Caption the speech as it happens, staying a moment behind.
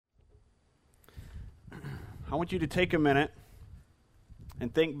I want you to take a minute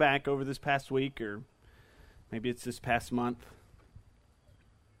and think back over this past week, or maybe it's this past month.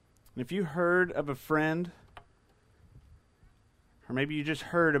 And if you heard of a friend, or maybe you just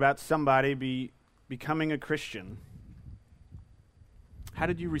heard about somebody becoming a Christian, how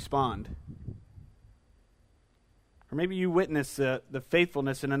did you respond? Or maybe you witnessed the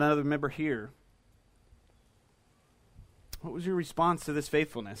faithfulness in another member here. What was your response to this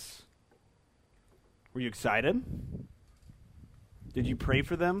faithfulness? Were you excited? Did you pray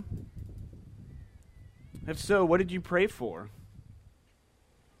for them? If so, what did you pray for?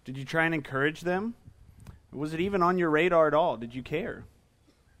 Did you try and encourage them? Was it even on your radar at all? Did you care?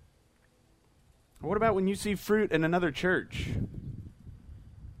 Or what about when you see fruit in another church?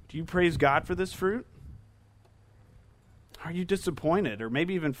 Do you praise God for this fruit? Are you disappointed or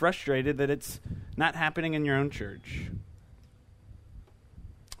maybe even frustrated that it's not happening in your own church?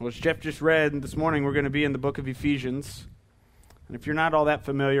 Well, as Jeff just read this morning, we're going to be in the book of Ephesians. And if you're not all that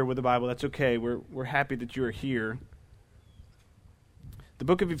familiar with the Bible, that's okay. We're happy that you are here. The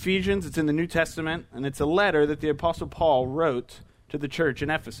book of Ephesians, it's in the New Testament, and it's a letter that the Apostle Paul wrote to the church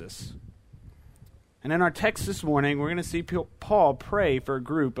in Ephesus. And in our text this morning, we're going to see Paul pray for a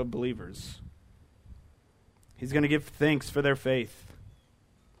group of believers. He's going to give thanks for their faith.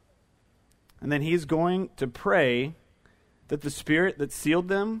 And then he's going to pray that the Spirit that sealed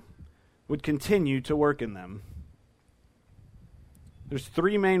them would continue to work in them. There's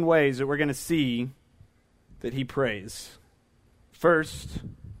three main ways that we're going to see that he prays. First,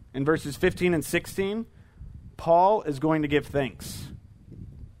 in verses 15 and 16, Paul is going to give thanks.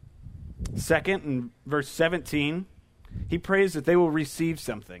 Second, in verse 17, he prays that they will receive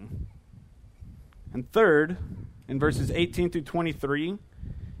something. And third, in verses 18 through 23,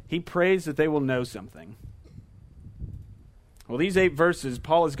 he prays that they will know something. Well, these 8 verses,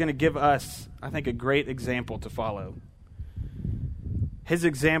 Paul is going to give us, I think, a great example to follow. His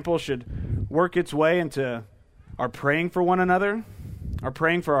example should work its way into our praying for one another, our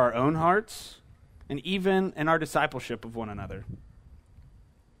praying for our own hearts, and even in our discipleship of one another.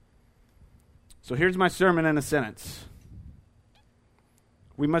 So here's my sermon in a sentence.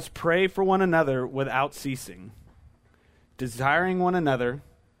 We must pray for one another without ceasing, desiring one another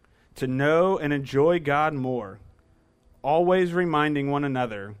to know and enjoy God more, always reminding one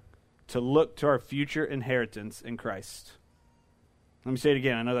another to look to our future inheritance in Christ. Let me say it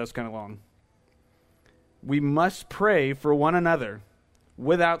again. I know that was kind of long. We must pray for one another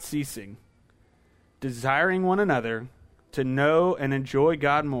without ceasing, desiring one another to know and enjoy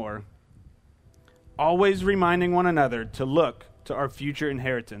God more, always reminding one another to look to our future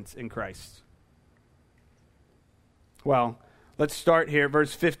inheritance in Christ. Well, let's start here at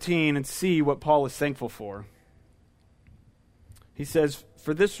verse 15 and see what Paul is thankful for. He says,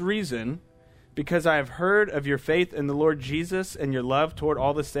 "For this reason, because I have heard of your faith in the Lord Jesus and your love toward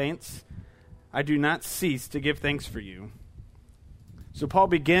all the saints, I do not cease to give thanks for you." So Paul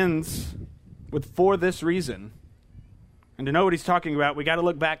begins with "for this reason." And to know what he's talking about, we got to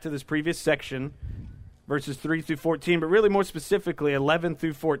look back to this previous section, verses 3 through 14, but really more specifically 11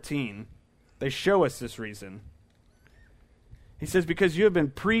 through 14. They show us this reason. He says, "Because you have been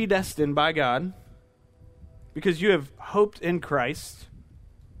predestined by God, because you have hoped in Christ,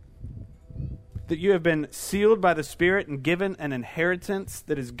 that you have been sealed by the Spirit and given an inheritance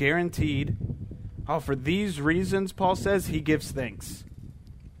that is guaranteed." Oh, for these reasons, Paul says, he gives thanks.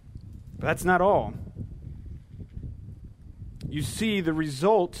 But that's not all. You see the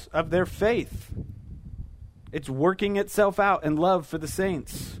result of their faith. It's working itself out in love for the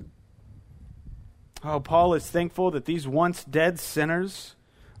saints. Oh, Paul is thankful that these once dead sinners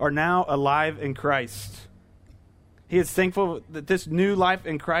are now alive in Christ. He is thankful that this new life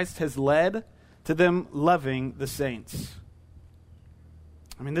in Christ has led to them loving the saints.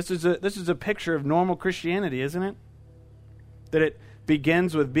 I mean, this is a picture of normal Christianity, isn't it? That it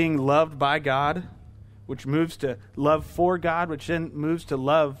begins with being loved by God, which moves to love for God, which then moves to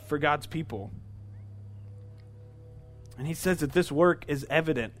love for God's people. And he says that this work is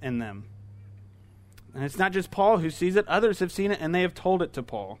evident in them. And it's not just Paul who sees it. Others have seen it, and they have told it to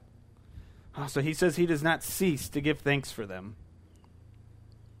Paul. Oh, so he says he does not cease to give thanks for them.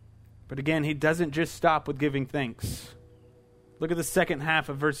 But again, he doesn't just stop with giving thanks. Look at the second half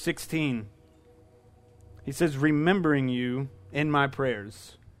of verse 16. He says, "remembering you in my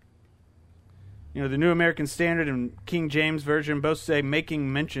prayers." You know, the New American Standard and King James Version both say,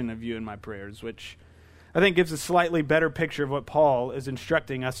 "making mention of you in my prayers," which I think gives a slightly better picture of what Paul is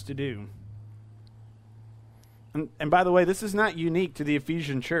instructing us to do. And by the way, this is not unique to the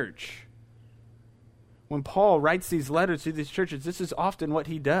Ephesian church. When Paul writes these letters to these churches, this is often what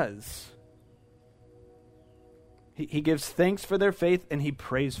he does. He gives thanks for their faith, and he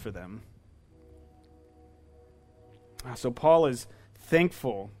prays for them. So Paul is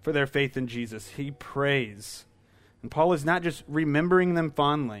thankful for their faith in Jesus. He prays. And Paul is not just remembering them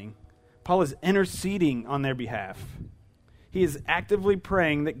fondly. Paul is interceding on their behalf. He is actively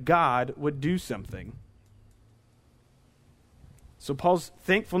praying that God would do something. So Paul's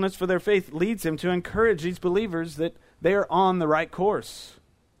thankfulness for their faith leads him to encourage these believers that they are on the right course.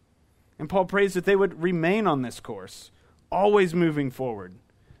 And Paul prays that they would remain on this course, always moving forward,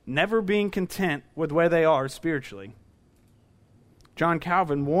 never being content with where they are spiritually. John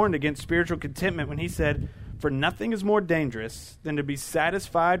Calvin warned against spiritual contentment when he said, "For nothing is more dangerous than to be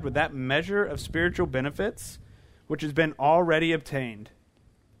satisfied with that measure of spiritual benefits which has been already obtained.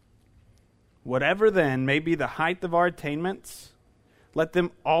 Whatever then may be the height of our attainments, let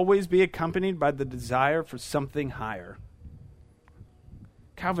them always be accompanied by the desire for something higher."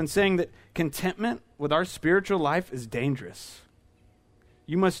 Calvin saying that contentment with our spiritual life is dangerous.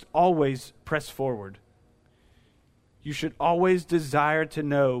 You must always press forward. You should always desire to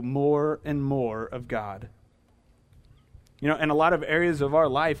know more and more of God. You know, in a lot of areas of our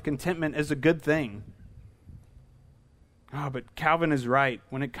life, contentment is a good thing. But Calvin is right.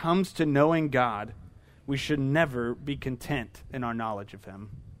 When it comes to knowing God, we should never be content in our knowledge of him.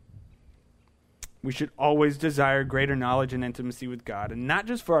 We should always desire greater knowledge and intimacy with God, and not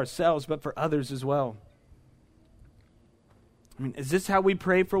just for ourselves, but for others as well. I mean, is this how we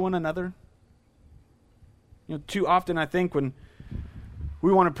pray for one another? You know, too often I think when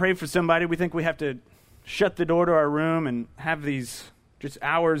we want to pray for somebody, we think we have to shut the door to our room and have these just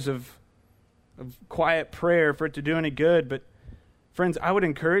hours of quiet prayer for it to do any good. But friends, I would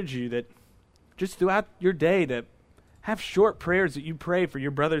encourage you that just throughout your day to have short prayers that you pray for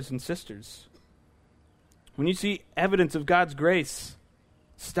your brothers and sisters. When you see evidence of God's grace,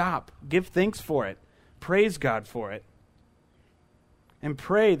 stop, give thanks for it, praise God for it, and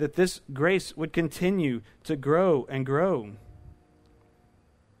pray that this grace would continue to grow and grow.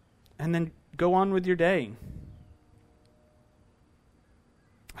 And then go on with your day.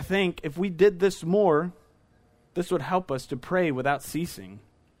 I think if we did this more, this would help us to pray without ceasing.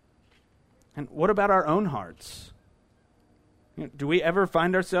 And what about our own hearts? You know, do we ever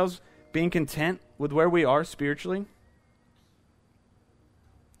find ourselves being content with where we are spiritually?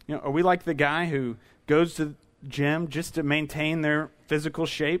 You know, are we like the guy who goes to the gym just to maintain their physical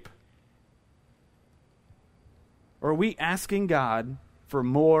shape? Or are we asking God for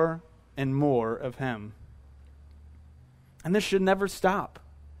more and more of him? And this should never stop.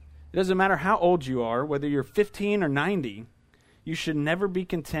 It doesn't matter how old you are, whether you're 15 or 90, you should never be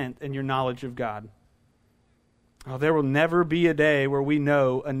content in your knowledge of God. There will never be a day where we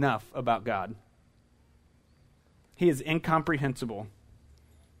know enough about God. He is incomprehensible.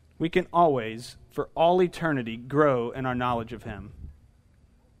 We can always, for all eternity, grow in our knowledge of him.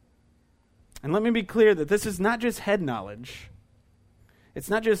 And let me be clear that this is not just head knowledge. It's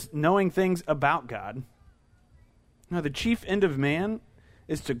not just knowing things about God. No, the chief end of man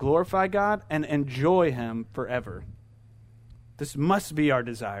is to glorify God and enjoy him forever. This must be our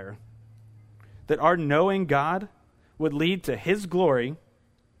desire, that our knowing God would lead to his glory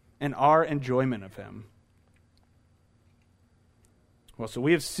and our enjoyment of him. Well, so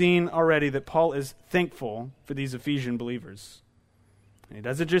we have seen already that Paul is thankful for these Ephesian believers. And he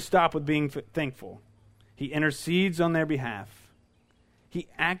doesn't just stop with being thankful. He intercedes on their behalf. He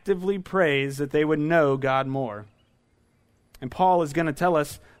actively prays that they would know God more. And Paul is going to tell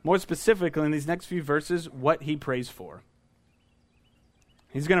us more specifically in these next few verses what he prays for.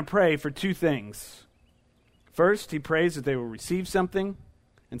 He's going to pray for two things. First, he prays that they will receive something,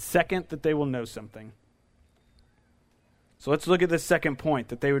 and second, that they will know something. So let's look at this second point,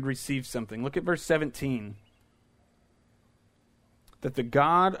 that they would receive something. Look at verse 17. That the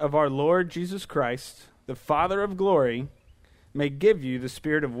God of our Lord Jesus Christ, the Father of glory, may give you the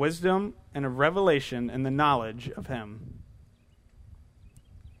spirit of wisdom and of revelation and the knowledge of him.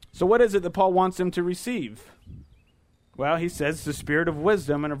 So what is it that Paul wants them to receive? Well, he says the spirit of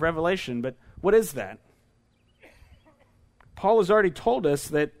wisdom and of revelation, but what is that? Paul has already told us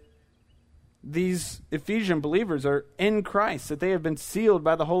that these Ephesian believers are in Christ, that they have been sealed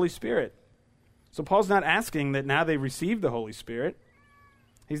by the Holy Spirit. So Paul's not asking that now they receive the Holy Spirit.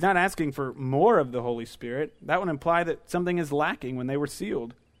 He's not asking for more of the Holy Spirit. That would imply that something is lacking when they were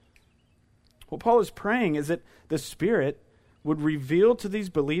sealed. What Paul is praying is that the Spirit would reveal to these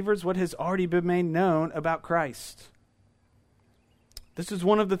believers what has already been made known about Christ. This is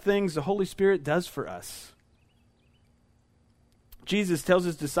one of the things the Holy Spirit does for us. Jesus tells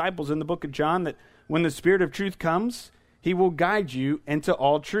his disciples in the book of John that when the Spirit of truth comes, he will guide you into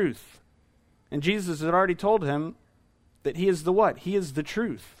all truth. And Jesus had already told them that he is the what? He is the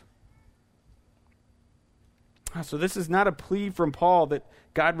truth. So this is not a plea from Paul that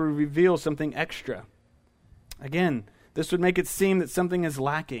God would reveal something extra. Again, this would make it seem that something is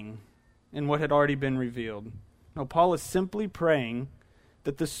lacking in what had already been revealed. No, Paul is simply praying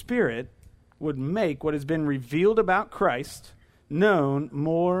that the Spirit would make what has been revealed about Christ known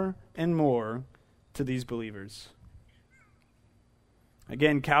more and more to these believers.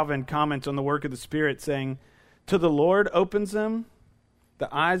 Again, Calvin comments on the work of the Spirit saying, "To the Lord opens them,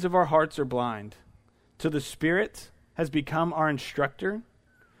 the eyes of our hearts are blind. To the Spirit has become our instructor.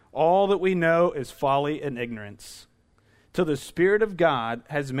 All that we know is folly and ignorance. Till the Spirit of God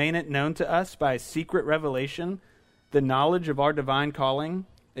has made it known to us by a secret revelation, the knowledge of our divine calling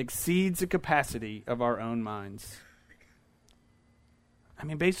exceeds the capacity of our own minds." I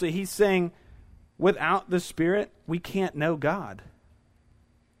mean, basically, he's saying, without the Spirit, we can't know God.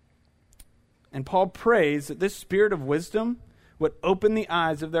 And Paul prays that this Spirit of wisdom would open the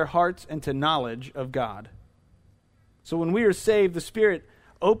eyes of their hearts into knowledge of God. So when we are saved, the Spirit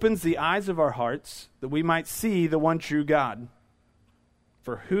opens the eyes of our hearts that we might see the one true God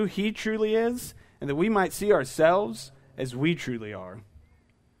for who he truly is, and that we might see ourselves as we truly are.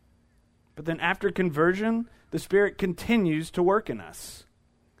 But then after conversion, the Spirit continues to work in us.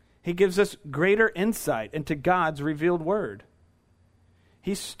 He gives us greater insight into God's revealed word.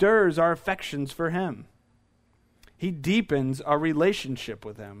 He stirs our affections for him. He deepens our relationship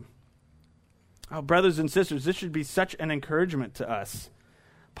with him. Oh, brothers and sisters, this should be such an encouragement to us.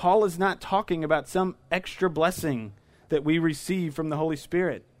 Paul is not talking about some extra blessing that we receive from the Holy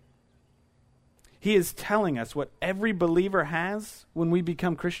Spirit. He is telling us what every believer has when we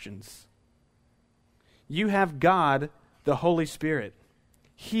become Christians. You have God, the Holy Spirit.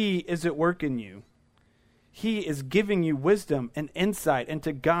 He is at work in you. He is giving you wisdom and insight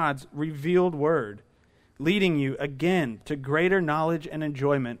into God's revealed word, leading you again to greater knowledge and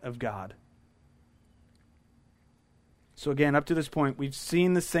enjoyment of God. So again, up to this point, we've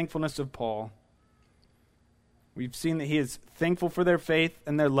seen the thankfulness of Paul. We've seen that he is thankful for their faith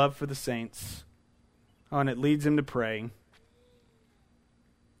and their love for the saints. Oh, and it leads him to pray.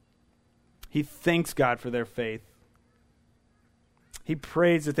 He thanks God for their faith. He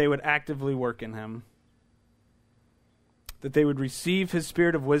prays that they would actively work in him, that they would receive his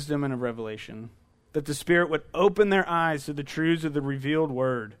spirit of wisdom and of revelation, that the Spirit would open their eyes to the truths of the revealed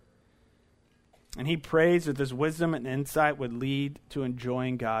word. And he prays that this wisdom and insight would lead to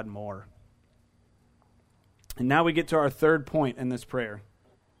enjoying God more. And now we get to our third point in this prayer.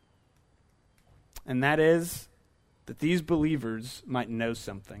 And that is that these believers might know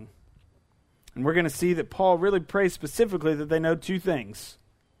something. And we're going to see that Paul really prays specifically that they know two things.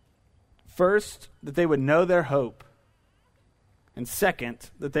 First, that they would know their hope. And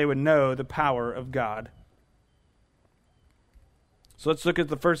second, that they would know the power of God. So let's look at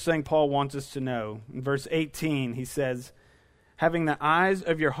the first thing Paul wants us to know. In verse 18, he says, "Having the eyes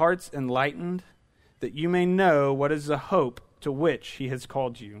of your hearts enlightened, that you may know what is the hope to which he has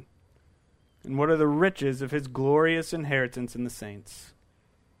called you, and what are the riches of his glorious inheritance in the saints."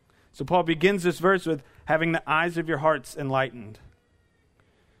 So Paul begins this verse with, "having the eyes of your hearts enlightened."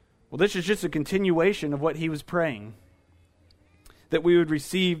 Well, this is just a continuation of what he was praying, that we would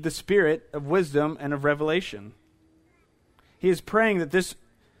receive the spirit of wisdom and of revelation. He is praying that this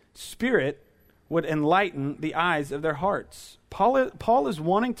Spirit would enlighten the eyes of their hearts. Paul is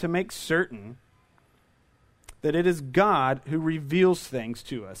wanting to make certain that it is God who reveals things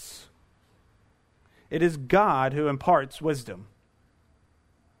to us. It is God who imparts wisdom.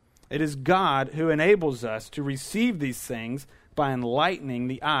 It is God who enables us to receive these things by enlightening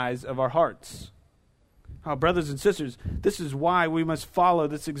the eyes of our hearts. Oh, brothers and sisters, this is why we must follow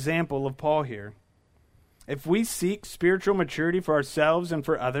this example of Paul here. If we seek spiritual maturity for ourselves and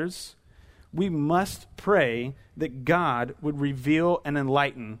for others, we must pray that God would reveal and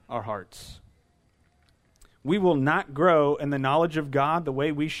enlighten our hearts. We will not grow in the knowledge of God the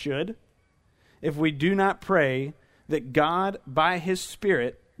way we should if we do not pray that God, by his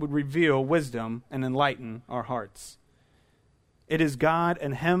Spirit, would reveal wisdom and enlighten our hearts. It is God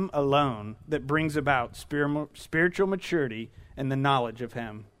and him alone that brings about spiritual maturity and the knowledge of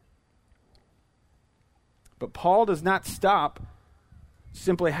him. But Paul does not stop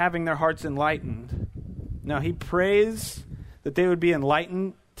simply having their hearts enlightened. No, he prays that they would be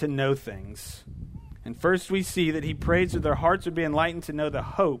enlightened to know things. And first we see that he prays that their hearts would be enlightened to know the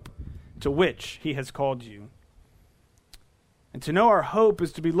hope to which he has called you. And to know our hope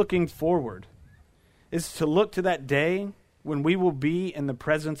is to be looking forward, is to look to that day when we will be in the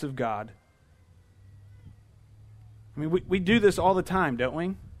presence of God. I mean, we do this all the time, don't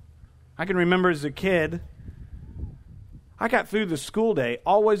we? I can remember as a kid, I got through the school day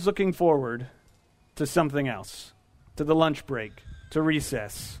always looking forward to something else, to the lunch break, to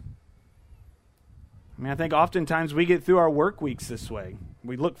recess. I mean, I think oftentimes we get through our work weeks this way.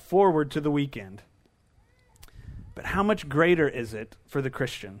 We look forward to the weekend. But how much greater is it for the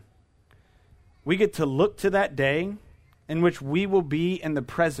Christian? We get to look to that day in which we will be in the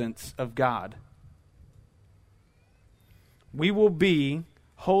presence of God. We will be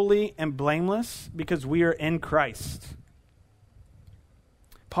holy and blameless because we are in Christ.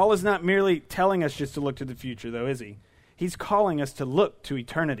 Paul is not merely telling us just to look to the future, though, is he? He's calling us to look to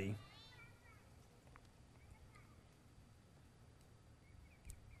eternity.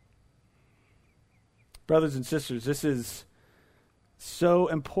 Brothers and sisters, this is so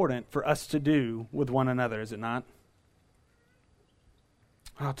important for us to do with one another, is it not?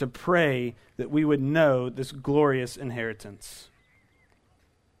 To pray that we would know this glorious inheritance.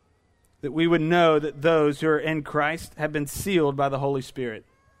 That we would know that those who are in Christ have been sealed by the Holy Spirit.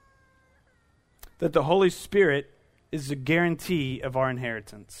 That the Holy Spirit is the guarantee of our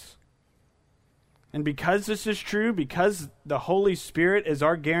inheritance. And because this is true, because the Holy Spirit is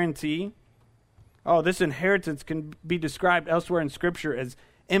our guarantee, this inheritance can be described elsewhere in Scripture as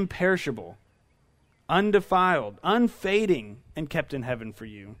imperishable, undefiled, unfading, and kept in heaven for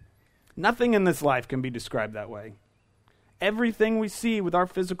you. Nothing in this life can be described that way. Everything we see with our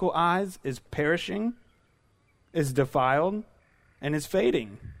physical eyes is perishing, is defiled, and is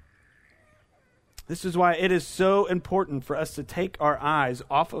fading. This is why it is so important for us to take our eyes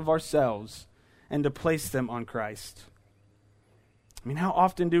off of ourselves and to place them on Christ. I mean, how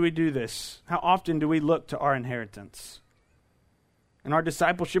often do we do this? How often do we look to our inheritance? In our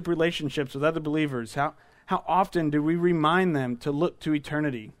discipleship relationships with other believers, how often do we remind them to look to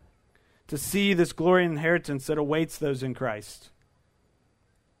eternity, to see this glory and inheritance that awaits those in Christ?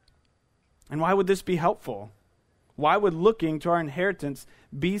 And why would this be helpful? Why would looking to our inheritance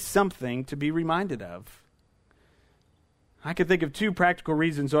be something to be reminded of? I could think of 2 practical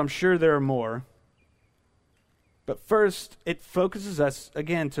reasons, so I'm sure there are more. But first, it focuses us,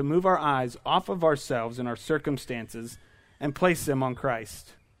 again, to move our eyes off of ourselves and our circumstances and place them on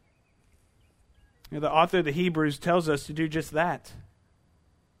Christ. The author of the Hebrews tells us to do just that.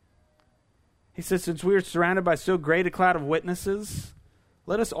 He says, since we are surrounded by so great a cloud of witnesses,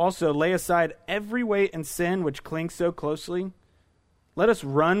 let us also lay aside every weight and sin which clings so closely. Let us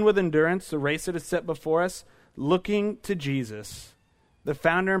run with endurance the race that is set before us, looking to Jesus, the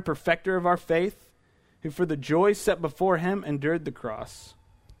founder and perfecter of our faith, who for the joy set before him endured the cross,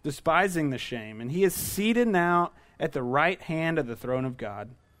 despising the shame, and he is seated now at the right hand of the throne of God.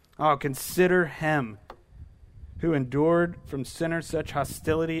 Consider him who endured from sinners such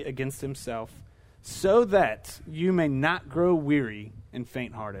hostility against himself, so that you may not grow weary and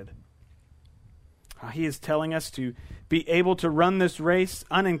faint-hearted. He is telling us to be able to run this race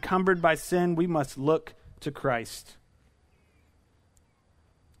unencumbered by sin. We must look to Christ.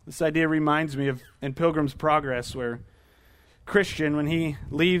 This idea reminds me of in Pilgrim's Progress, where Christian, when he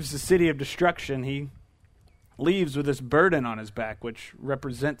leaves the city of destruction, he leaves with this burden on his back, which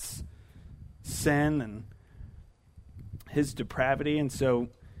represents sin and his depravity. And so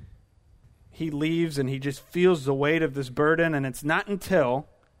he leaves and he just feels the weight of this burden. And it's not until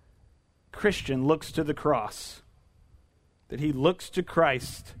Christian looks to the cross, that he looks to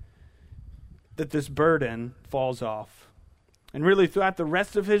Christ, that this burden falls off. And really, throughout the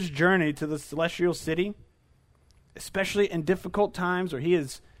rest of his journey to the celestial city, especially in difficult times where he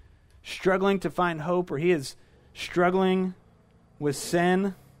is struggling to find hope, or he is struggling with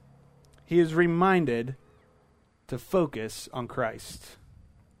sin, he is reminded to focus on Christ.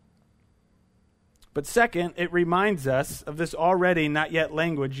 But second, it reminds us of this already not yet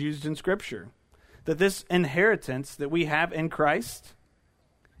language used in Scripture, that this inheritance that we have in Christ,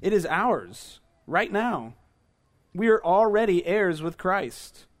 it is ours right now. We are already heirs with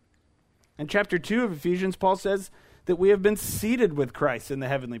Christ. In chapter 2 of Ephesians, Paul says that we have been seated with Christ in the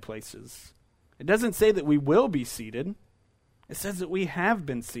heavenly places. It doesn't say that we will be seated. It says that we have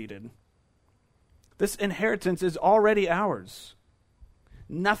been seated. This inheritance is already ours.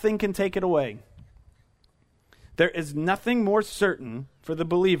 Nothing can take it away. There is nothing more certain for the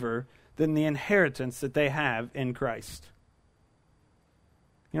believer than the inheritance that they have in Christ.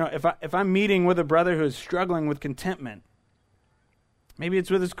 You know, if I'm meeting with a brother who is struggling with contentment, maybe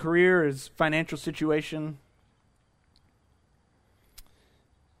it's with his career, his financial situation,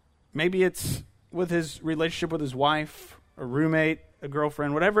 maybe it's with his relationship with his wife, a roommate, a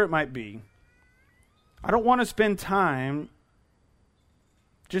girlfriend, whatever it might be, I don't want to spend time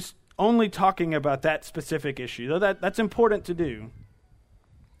just only talking about that specific issue, though that's important to do.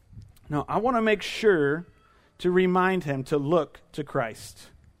 No, I want to make sure to remind him to look to Christ.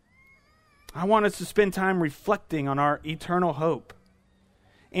 I want us to spend time reflecting on our eternal hope,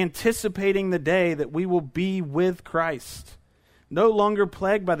 anticipating the day that we will be with Christ, no longer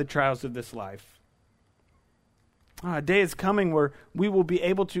plagued by the trials of this life. A day is coming where we will be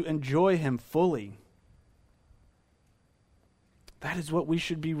able to enjoy him fully. That is what we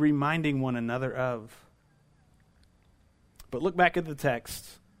should be reminding one another of. But look back at the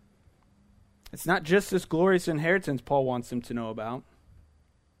text. It's not just this glorious inheritance Paul wants them to know about.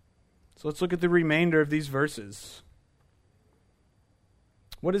 So let's look at the remainder of these verses.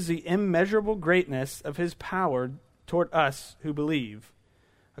 What is the immeasurable greatness of his power toward us who believe,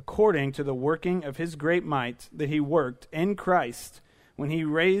 according to the working of his great might that he worked in Christ when he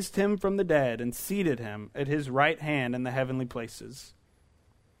raised him from the dead and seated him at his right hand in the heavenly places,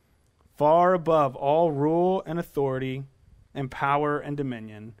 far above all rule and authority and power and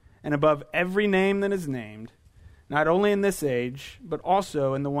dominion, and above every name that is named, not only in this age, but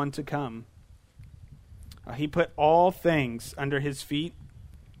also in the one to come. He put all things under his feet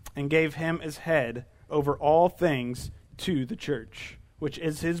and gave him as head over all things to the church, which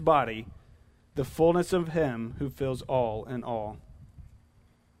is his body, the fullness of him who fills all in all.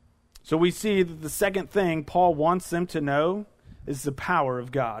 So we see that the second thing Paul wants them to know is the power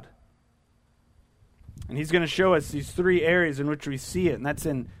of God. And he's going to show us these three areas in which we see it, and that's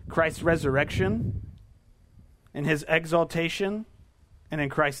in Christ's resurrection, in his exaltation, and in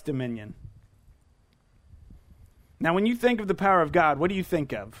Christ's dominion. Now, when you think of the power of God, what do you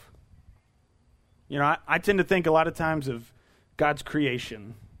think of? You know, I tend to think a lot of times of God's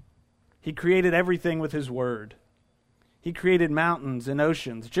creation. He created everything with his word. He created mountains and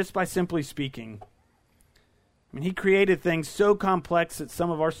oceans just by simply speaking. I mean, he created things so complex that some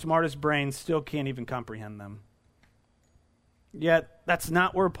of our smartest brains still can't even comprehend them. Yet, that's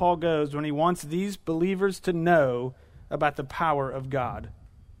not where Paul goes when he wants these believers to know about the power of God.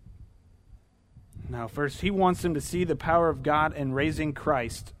 Now, first, he wants them to see the power of God in raising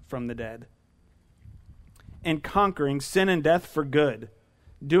Christ from the dead, and conquering sin and death for good,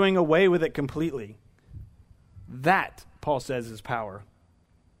 doing away with it completely. That, Paul says, is power.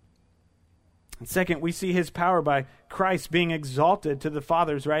 And second, we see his power by Christ being exalted to the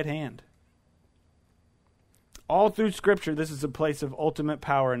Father's right hand. All through Scripture, this is a place of ultimate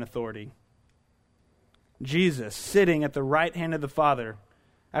power and authority. Jesus sitting at the right hand of the Father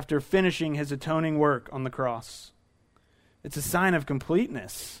after finishing his atoning work on the cross. It's a sign of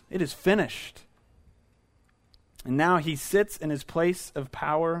completeness. It is finished. And now he sits in his place of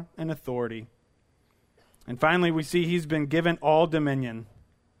power and authority. And finally, we see he's been given all dominion,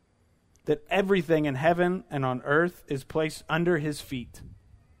 that everything in heaven and on earth is placed under his feet,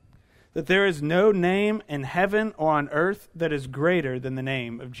 that there is no name in heaven or on earth that is greater than the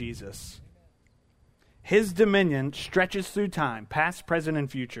name of Jesus. His dominion stretches through time, past, present, and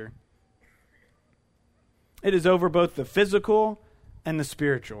future. It is over both the physical and the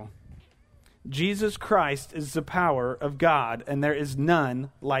spiritual. Jesus Christ is the power of God, and there is none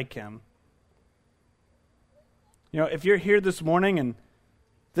like him. You know, if you're here this morning and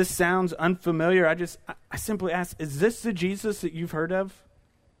this sounds unfamiliar, I simply ask, is this the Jesus that you've heard of?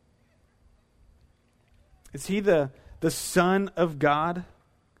 Is he the Son of God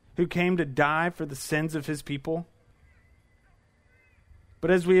who came to die for the sins of his people?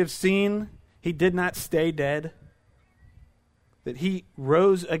 But as we have seen, he did not stay dead, that he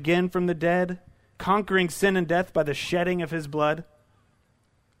rose again from the dead, conquering sin and death by the shedding of his blood.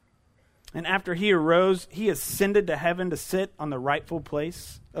 And after he arose, he ascended to heaven to sit on the rightful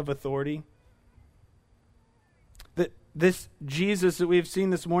place of authority. That this Jesus that we have seen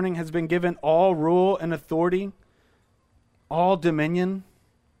this morning has been given all rule and authority, all dominion.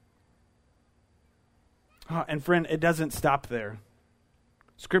 Oh, and friend, it doesn't stop there.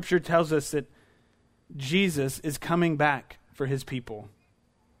 Scripture tells us that Jesus is coming back for his people.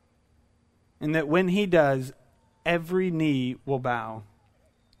 And that when he does, every knee will bow.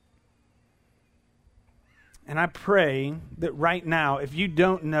 And I pray that right now, if you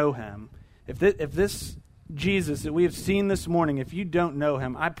don't know him, if this Jesus that we have seen this morning, if you don't know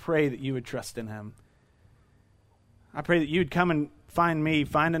him, I pray that you would trust in him. I pray that you would come and find me,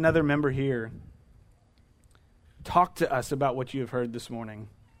 find another member here. Talk to us about what you have heard this morning.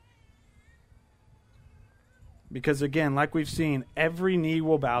 Because again, like we've seen, every knee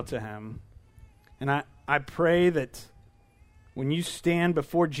will bow to him. And I pray that when you stand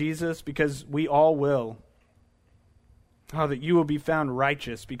before Jesus, because we all will, that you will be found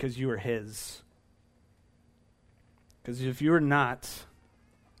righteous because you are his. Because if you are not,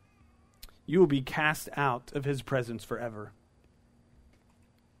 you will be cast out of his presence forever.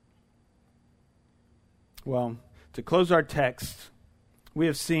 Well, to close our text, we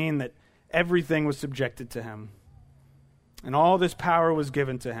have seen that everything was subjected to him, and all this power was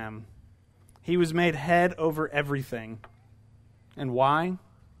given to him. He was made head over everything. And why?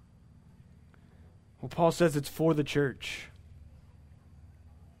 Well, Paul says it's for the church.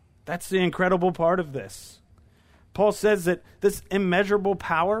 That's the incredible part of this. Paul says that this immeasurable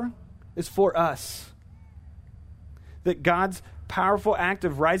power is for us. That God's powerful act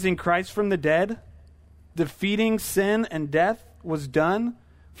of rising Christ from the dead, defeating sin and death, was done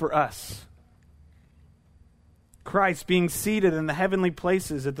for us. Christ being seated in the heavenly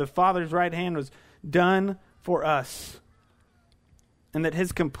places at the Father's right hand was done for us. And that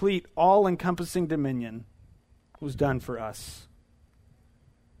his complete, all-encompassing dominion was done for us.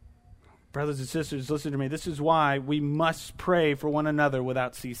 Brothers and sisters, listen to me. This is why we must pray for one another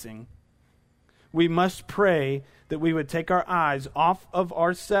without ceasing. We must pray that we would take our eyes off of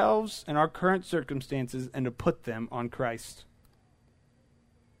ourselves and our current circumstances and to put them on Christ.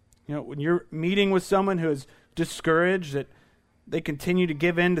 You know, when you're meeting with someone who is discouraged that they continue to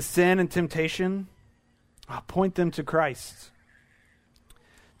give in to sin and temptation, point them to Christ.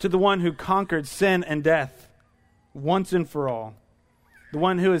 To the one who conquered sin and death once and for all. The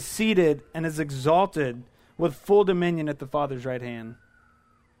one who is seated and is exalted with full dominion at the Father's right hand.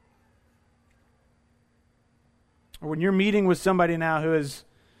 Or when you're meeting with somebody now who is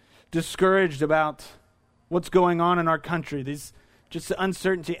discouraged about what's going on in our country, just the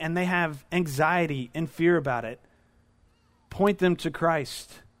uncertainty, and they have anxiety and fear about it, point them to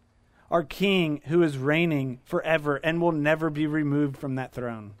Christ, our King who is reigning forever and will never be removed from that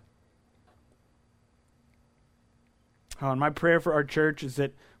throne. And my prayer for our church is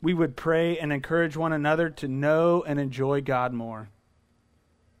that we would pray and encourage one another to know and enjoy God more.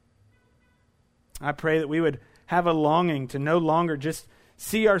 I pray that we would have a longing to no longer just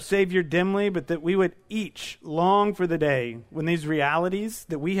see our Savior dimly, but that we would each long for the day when these realities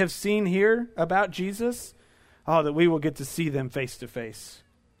that we have seen here about Jesus, that we will get to see them face to face.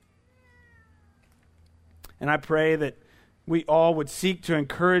 And I pray that we all would seek to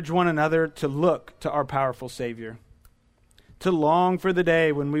encourage one another to look to our powerful Savior, to long for the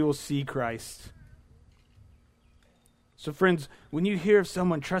day when we will see Christ. So friends, when you hear of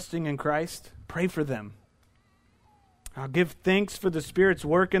someone trusting in Christ, pray for them. Give thanks for the Spirit's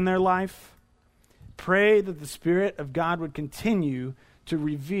work in their life. Pray that the Spirit of God would continue to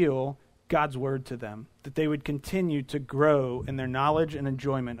reveal God's word to them, that they would continue to grow in their knowledge and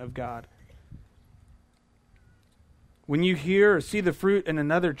enjoyment of God. When you hear or see the fruit in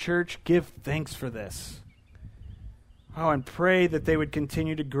another church, give thanks for this. And pray that they would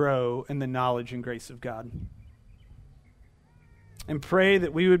continue to grow in the knowledge and grace of God. And pray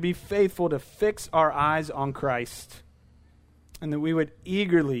that we would be faithful to fix our eyes on Christ, and that we would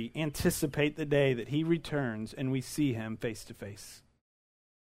eagerly anticipate the day that he returns and we see him face to face.